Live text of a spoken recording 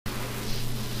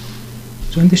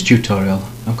So in this tutorial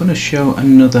I'm going to show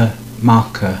another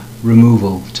marker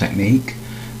removal technique.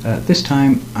 This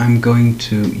time I'm going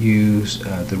to use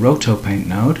the RotoPaint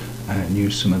node and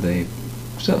use some of the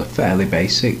sort of fairly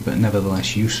basic but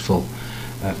nevertheless useful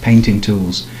painting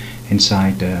tools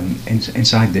inside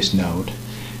inside this node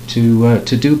to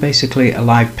do basically a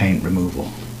live paint removal.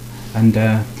 And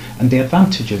the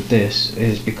advantage of this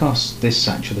is because this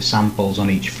actually samples on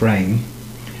each frame,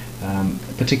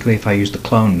 particularly if I use the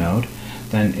clone node,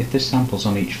 then if this samples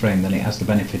on each frame, then it has the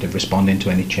benefit of responding to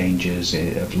any changes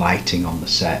of lighting on the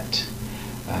set,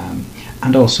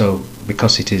 and also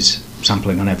because it is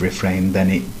sampling on every frame, then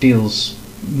it deals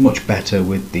much better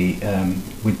with the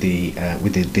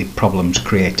problems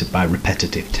created by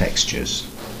repetitive textures.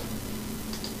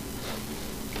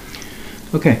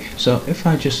 Okay, so if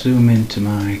I just zoom into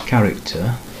my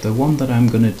character, the one that I'm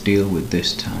going to deal with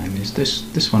this time is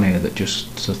this one here that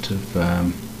just sort of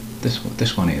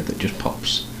this one here that just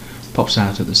pops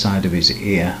out at the side of his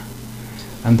ear,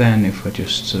 and then if I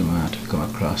just zoom out and come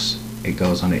across, it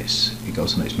goes on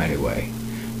its merry way.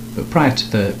 But prior to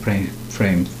the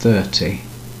frame 30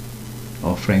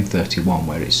 or frame 31,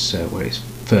 where it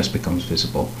first becomes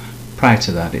visible, prior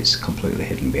to that it's completely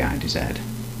hidden behind his head.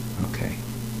 Okay.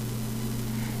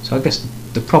 So I guess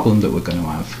the problem that we're going to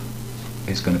have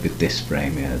is going to be this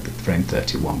frame here, the frame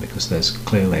 31, because there's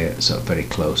clearly a sort of very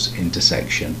close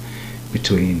intersection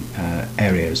between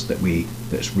areas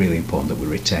that's really important that we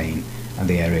retain and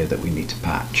the area that we need to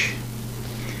patch.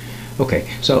 Okay,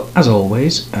 so as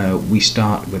always we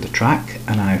start with a track,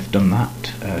 and I've done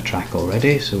that track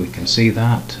already, so we can see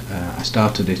that. I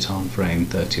started it on frame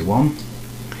 31,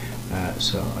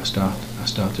 so I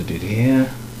started it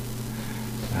here.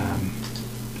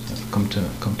 Come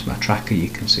to my tracker, you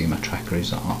can see my tracker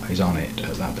is on it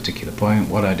at that particular point.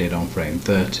 What I did on frame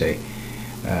 30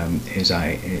 is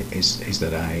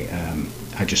that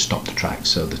I just stopped the track,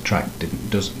 so the track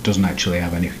doesn't actually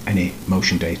have any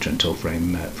motion data until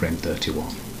frame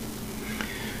 31.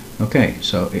 Okay,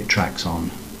 so it tracks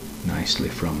on nicely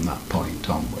from that point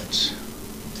onwards,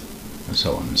 and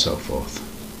so on and so forth.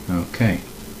 Okay.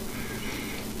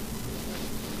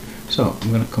 So I'm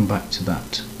going to come back to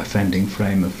that offending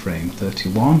frame of frame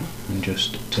 31 and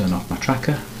just turn off my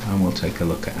tracker, and we'll take a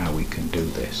look at how we can do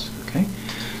this. Okay,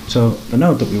 so the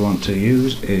node that we want to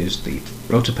use is the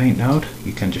RotoPaint node.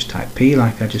 You can just type P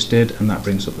like I just did, and that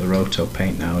brings up the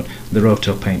RotoPaint node. The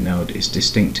RotoPaint node is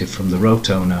distinctive from the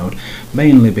Roto node,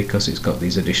 mainly because it's got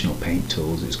these additional paint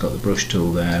tools. It's got the brush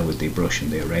tool there with the brush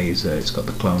and the eraser. It's got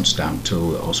the clone stamp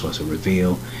tool that also has a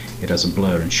reveal. It has a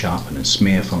blur and sharpen and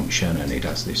smear function, and it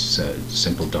has this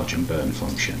simple dodge and burn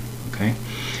function. Okay.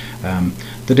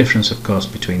 The difference, of course,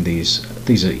 between these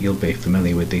are, you'll be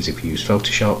familiar with these if you use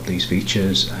Photoshop, these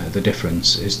features. The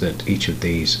difference is that each of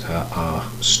these are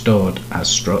stored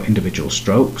as individual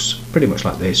strokes, pretty much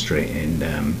like the history in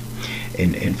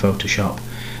Photoshop,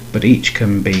 but each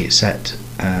can be set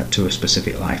to a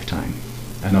specific lifetime.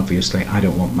 And obviously I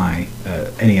don't want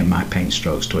any of my paint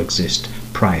strokes to exist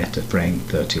prior to frame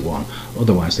 31,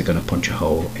 otherwise they're going to punch a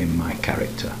hole in my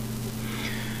character.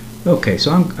 Okay,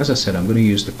 so as I said, I'm going to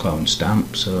use the clone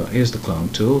stamp. So here's the clone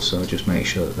tool, so just make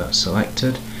sure that that's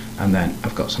selected, and then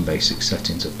I've got some basic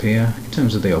settings up here. In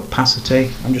terms of the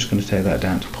opacity, I'm just going to take that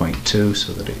down to 0.2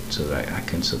 so that I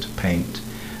can sort of paint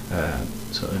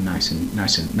sort of nice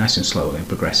and slowly and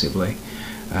progressively.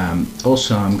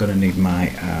 Also, I'm going to need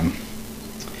my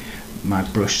my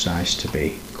brush size to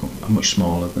be much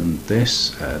smaller than this.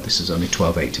 This is only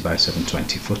 1280 by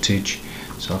 720 footage,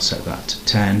 so I'll set that to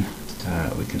 10.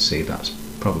 We can see that's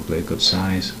probably a good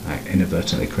size. I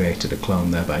inadvertently created a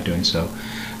clone there by doing so.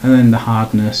 And then the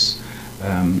hardness,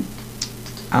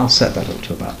 I'll set that up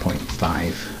to about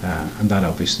 0.5, and that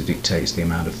obviously dictates the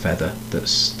amount of feather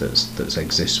that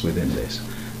exists within this.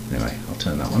 Anyway, I'll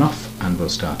turn that one off and we'll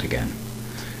start again.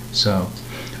 So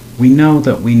we know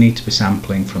that we need to be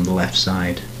sampling from the left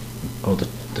side, or the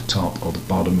top or the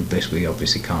bottom of this. We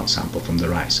obviously can't sample from the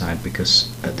right side because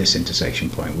at this intersection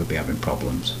point we'll be having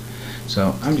problems.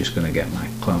 So I'm just going to get my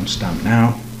clone stamp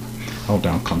now, hold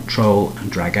down Control and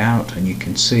drag out, and you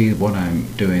can see what I'm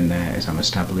doing there is I'm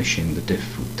establishing the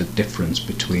difference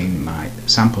between my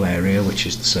sample area, which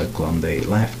is the circle on the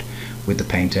left, with the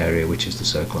paint area, which is the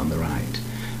circle on the right.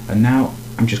 And now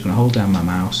I'm just going to hold down my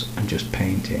mouse and just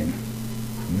paint in,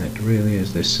 and it really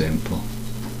is this simple.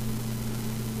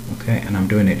 Okay, and I'm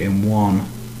doing it in one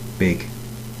big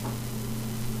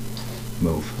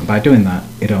move, and by doing that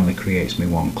it only creates me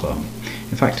one clone.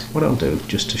 In fact, what I'll do,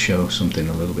 just to show something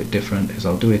a little bit different, is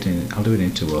I'll do it in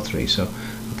 2 or 3. So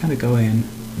I'll kind of go in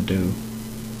and do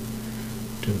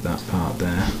that part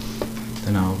there,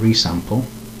 then I'll resample,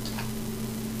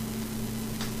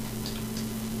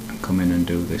 come in and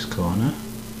do this corner,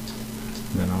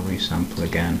 and then I'll resample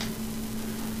again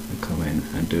and come in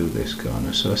and do this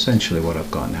corner. So essentially what I've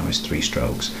got now is 3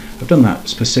 strokes. I've done that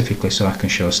specifically so I can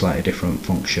show a slightly different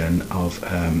function of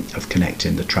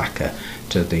connecting the tracker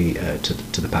to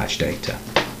the patch data.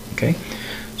 Okay,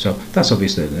 so that's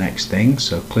obviously the next thing.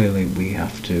 So clearly we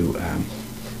have to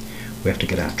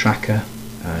get our tracker,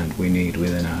 and we need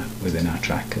within our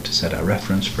tracker to set our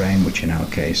reference frame, which in our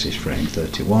case is frame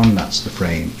 31. That's the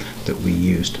frame that we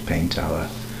use to paint our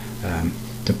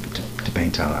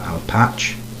our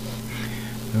patch.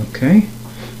 Okay,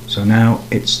 so now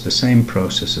it's the same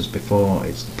process as before.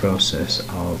 It's the process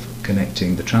of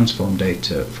connecting the transform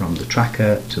data from the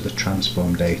tracker to the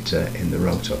transform data in the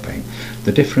RotoPaint.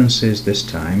 The difference is this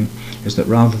time is that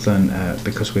rather than,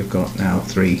 because we've got now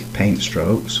 3 paint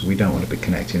strokes, we don't want to be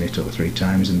connecting it up 3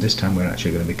 times, and this time we're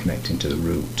actually going to be connecting to the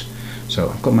root. So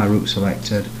I've got my root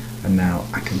selected, and now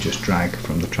I can just drag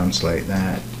from the translate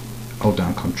there, hold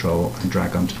down control and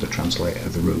drag onto the translate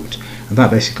of the root, and that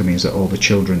basically means that all the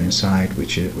children inside,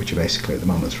 which are basically at the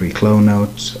moment 3 clone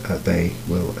nodes, they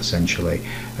will essentially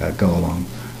go along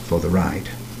for the ride.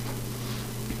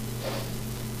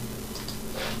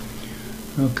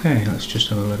 Okay, let's just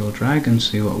have a little drag and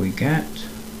see what we get.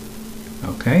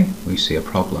 Okay, we see a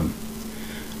problem,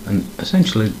 and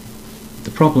essentially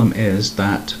the problem is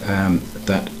that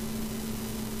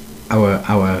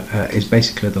our is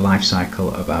basically the life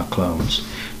cycle of our clones.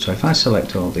 So if I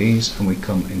select all these and we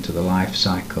come into the life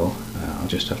cycle, I'll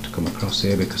just have to come across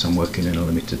here because I'm working in a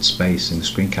limited space in the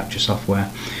screen capture software.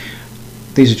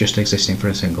 These are just existing for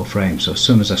a single frame, so as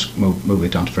soon as I move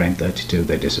it onto frame 32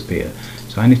 they disappear.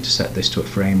 So I need to set this to a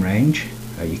frame range.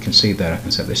 You can see there I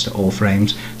can set this to all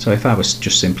frames. So if I was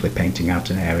just simply painting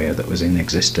out an area that was in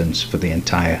existence for the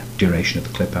entire duration of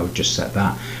the clip, I would just set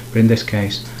that. But in this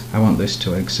case I want this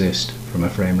to exist from a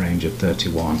frame range of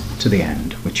 31 to the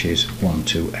end, which is 1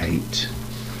 to 8.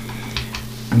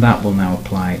 And that will now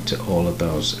apply to all of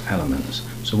those elements.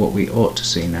 So what we ought to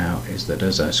see now is that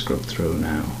as I scrub through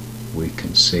now, we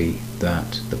can see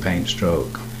that the paint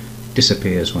stroke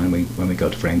disappears when we go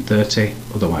to frame 30,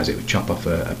 otherwise it would chop off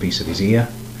a piece of his ear.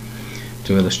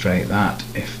 To illustrate that,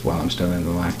 if while I'm still in the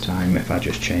lifetime, if I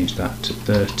just change that to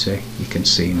 30, you can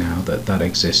see now that that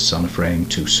exists on a frame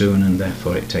too soon, and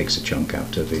therefore it takes a chunk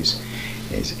out of his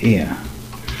ear.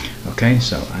 Okay,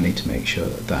 so I need to make sure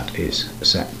that that is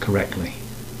set correctly.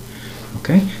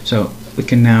 Okay, so we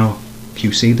can now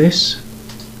QC this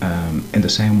in the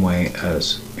same way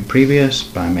as in previous,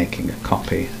 by making a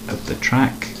copy of the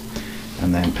track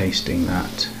and then pasting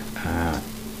that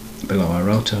below our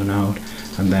roto node,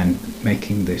 and then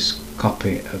making this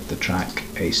copy of the track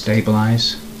a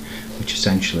stabilize, which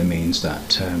essentially means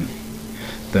that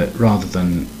that rather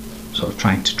than sort of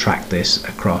trying to track this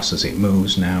across as it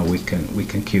moves, now we can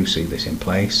QC this in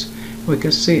place. We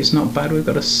can see it's not bad. We've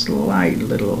got a slight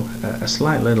little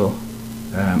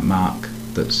mark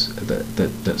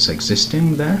that's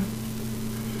existing there.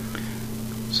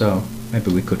 So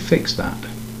maybe we could fix that.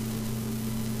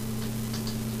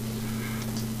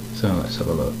 So let's have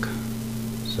a look.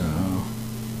 So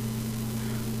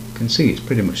you can see it's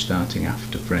pretty much starting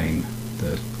after frame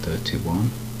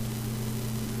 31.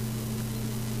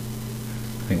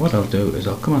 I think what I'll do is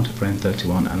I'll come onto frame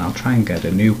 31 and I'll try and get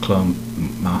a new clone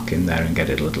mark in there and get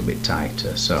it a little bit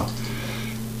tighter. So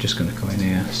I'm just going to come in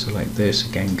here, select this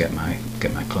again, get my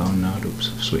clone node.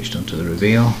 Oops, I've switched onto the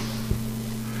reveal.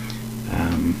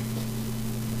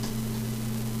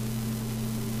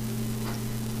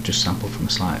 Just sample from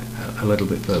a little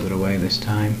bit further away this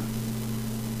time,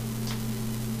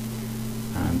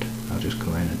 and I'll just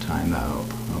go in and tighten that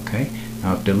up. Okay,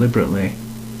 now I've deliberately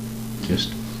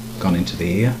just gone into the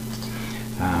ear.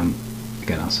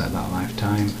 Again, I'll set that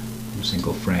lifetime from a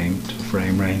single frame to a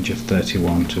frame range of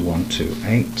 31 to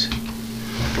 128.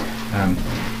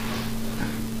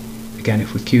 Again,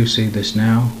 if we QC this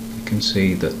now, we can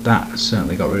see that that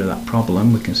certainly got rid of that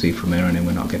problem. We can see from here on in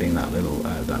we're not getting that little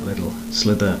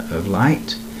slither of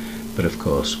light, but of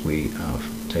course we have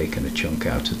taken a chunk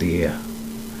out of the ear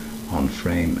on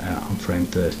frame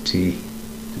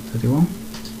 31.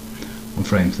 On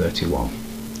frame 31,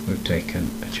 we've taken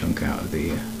a chunk out of the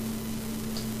ear.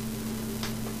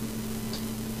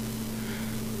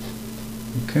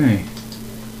 Okay.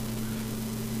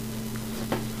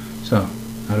 So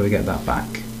how do we get that back?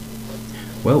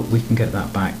 Well, we can get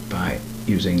that back by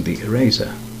using the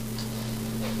eraser.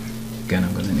 Again,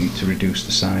 I'm going to need to reduce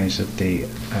the size of the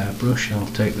brush. I'll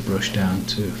take the brush down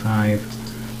to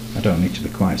 5. I don't need to be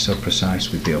quite so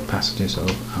precise with the opacity, so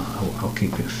I'll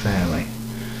keep it fairly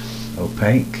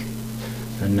opaque.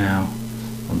 And now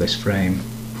on this frame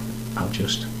I'll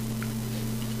just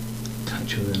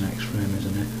actually the next frame,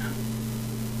 isn't it?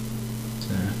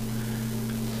 There.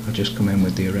 I'll just come in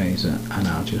with the eraser and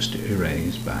I'll just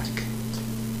erase back.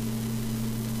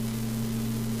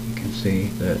 You can see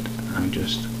that I'm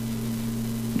just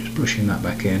brushing that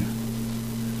back in.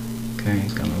 Okay,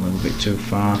 it's gone a little bit too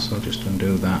far, so I'll just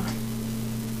undo that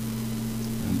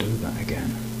and do that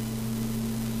again.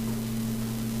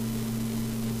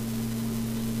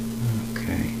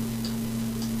 Okay,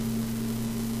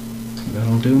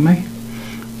 that'll do me.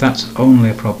 That's only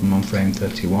a problem on frame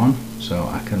 31, so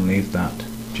I can leave that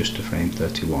just to frame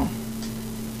 31.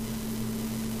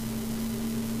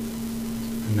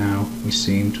 And now we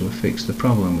seem to have fixed the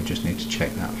problem. We just need to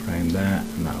check that frame there,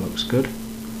 and that looks good.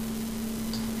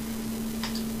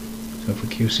 So if we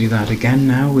QC that again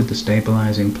now with the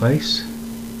stabilize in place,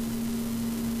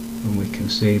 and we can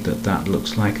see that that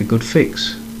looks like a good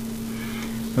fix.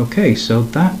 Okay, so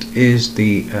that is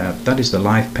the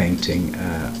live painting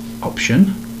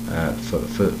option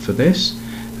for this.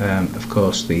 Of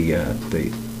course, the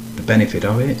benefit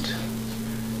of it,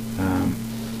 I'm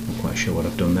not quite sure what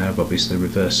I've done there. I've obviously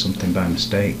reversed something by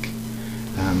mistake.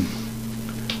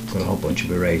 Got a whole bunch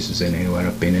of erasers in here where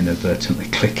I've been inadvertently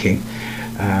clicking.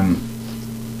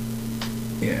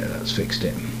 Yeah, that's fixed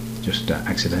it. Just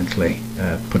accidentally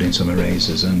put in some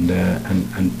erasers and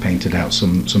painted out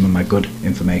some of my good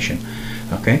information.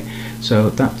 Okay, so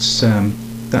that's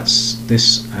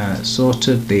this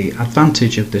sorted. The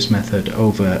advantage of this method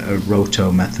over a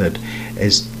roto method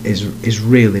is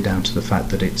really down to the fact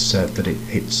that it's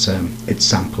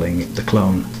sampling. The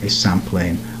clone is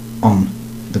sampling on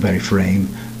the very frame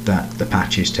that the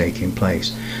patch is taking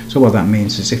place. So what that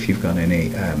means is if you've got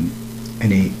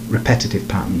any repetitive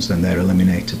patterns, then they're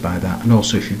eliminated by that. And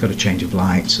also if you've got a change of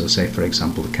light, so say for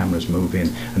example the camera's moving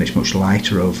and it's much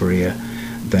lighter over here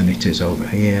than it is over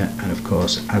here, and of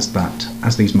course as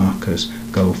these markers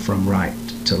go from right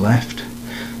to left,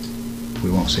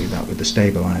 we won't see that with the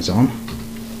stabilize on,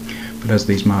 but as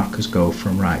these markers go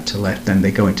from right to left, then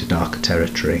they go into darker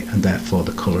territory, and therefore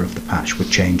the colour of the patch would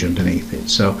change underneath it.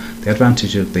 So the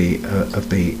advantage of the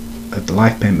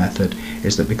live paint method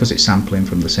is that because it's sampling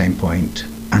from the same point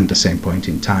and the same point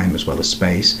in time as well as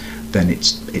space, then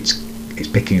it's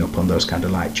picking up on those kind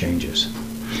of light changes.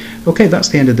 Okay, that's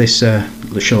the end of this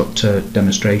short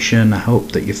demonstration. I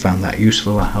hope that you found that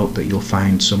useful. I hope that you'll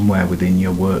find somewhere within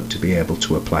your work to be able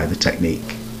to apply the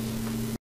technique.